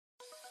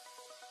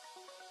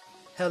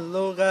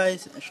Hello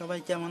guys, সবাই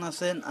কেমন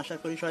আছেন? আশা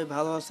করি সবাই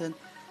ভালো আছেন।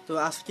 তো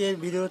আজকের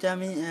ভিডিওতে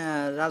আমি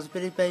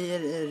রাজবেরি পাই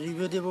এর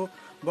রিভিউ দেব।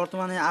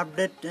 বর্তমানে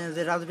আপডেট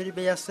যে রাজবেরি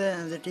পাই আছে,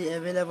 যেটি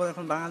অ্যাভেলেবল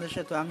এখন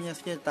বাংলাদেশে, তো আমি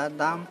আজকে তার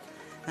দাম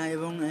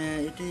এবং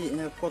এটি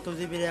কত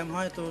জিবি র্যাম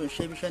হয়, তো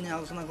সেই বিষয় নিয়ে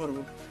আলোচনা করব।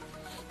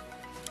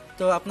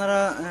 তো আপনারা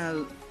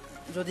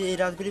যদি এই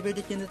রাজবেরি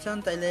পাইটি কিনতে চান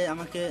তাইলে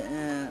আমাকে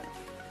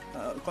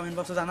কমেন্ট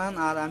বক্সে জানান,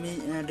 আর আমি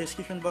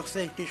ডেসক্রিপশন বক্সে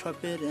একটি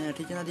শপের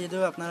ঠিকানা দিয়ে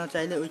দেবো, আপনারা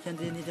চাইলে ওইখান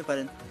দিয়ে নিতে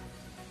পারেন।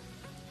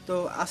 তো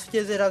আজকে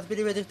যে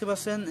রাজবেরি পাই দেখতে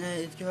পাচ্ছেন,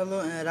 এটি হলো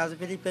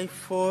রাজবেরি পাই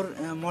 4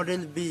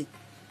 মডেল বি।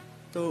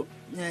 তো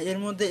এর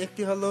মধ্যে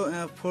একটি হলো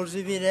 4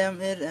 GB র্যাম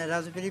এর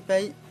রাজবেরি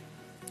পাই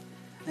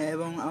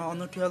এবং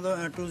অন্যটি হলো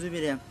 2 GB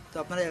র্যাম। তো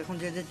আপনারা এখন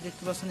যে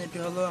দেখতে পাচ্ছেন এটি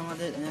হলো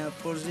আমাদের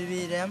 4 GB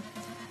র্যাম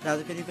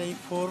রাজবেরি পাই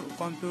 4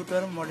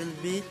 computer model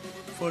B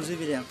 4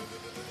 GB RAM.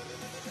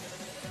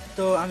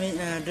 তো আমি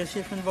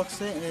ডেসক্রিপশন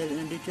বক্সে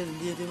ডিটেলস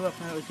দিয়ে দেবো,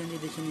 আপনারা ওইখান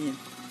দিয়ে দেখে নিন।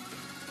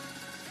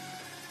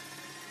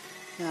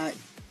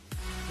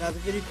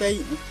 রাজবেরি পাই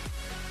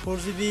 4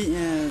 GB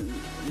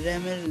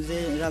র্যামের যে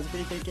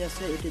রাজবেরি পাইটি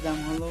আছে এটির দাম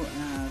হলো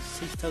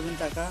 6000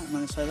 টাকা,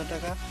 মানে 6000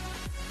 টাকা।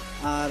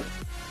 আর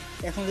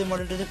এখন যে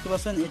মডেলটি দেখতে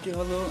পাচ্ছেন এটি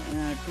হলো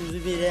 2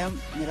 GB র্যাম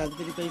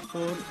রাজবেরি পাই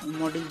 4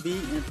 মডেল বি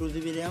 2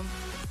 GB র্যাম,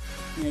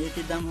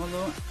 এটির দাম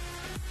হলো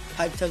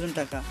 5000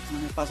 টাকা,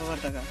 মানে 5000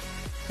 টাকা।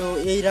 তো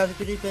এই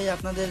রাজবেরি পাই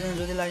আপনাদের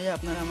যদি লাগে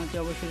আপনারা আমাকে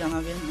অবশ্যই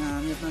জানাবেন,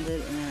 আমি আপনাদের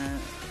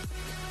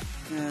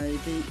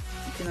এটি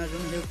কেনার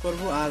জন্য হেল্প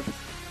করবো। আর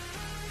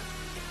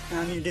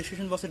আমি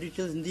ডেসক্রিপশন বক্সে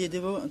ডিটেলস দিয়ে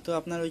দেবো, তো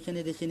আপনারা ওইখানে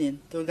দেখে নিন।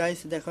 তো গাইস,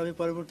 দেখা হবে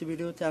পরবর্তী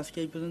ভিডিওতে, আজকে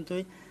এই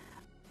পর্যন্তই।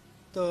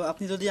 তো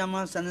আপনি যদি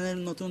আমার চ্যানেলের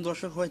নতুন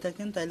দর্শক হয়ে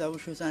থাকেন তাহলে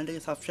অবশ্যই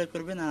চ্যানেলটিকে সাবস্ক্রাইব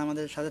করবেন আর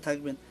আমাদের সাথে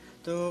থাকবেন।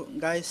 তো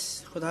গাইস,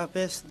 খোদা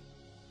হাফেজ।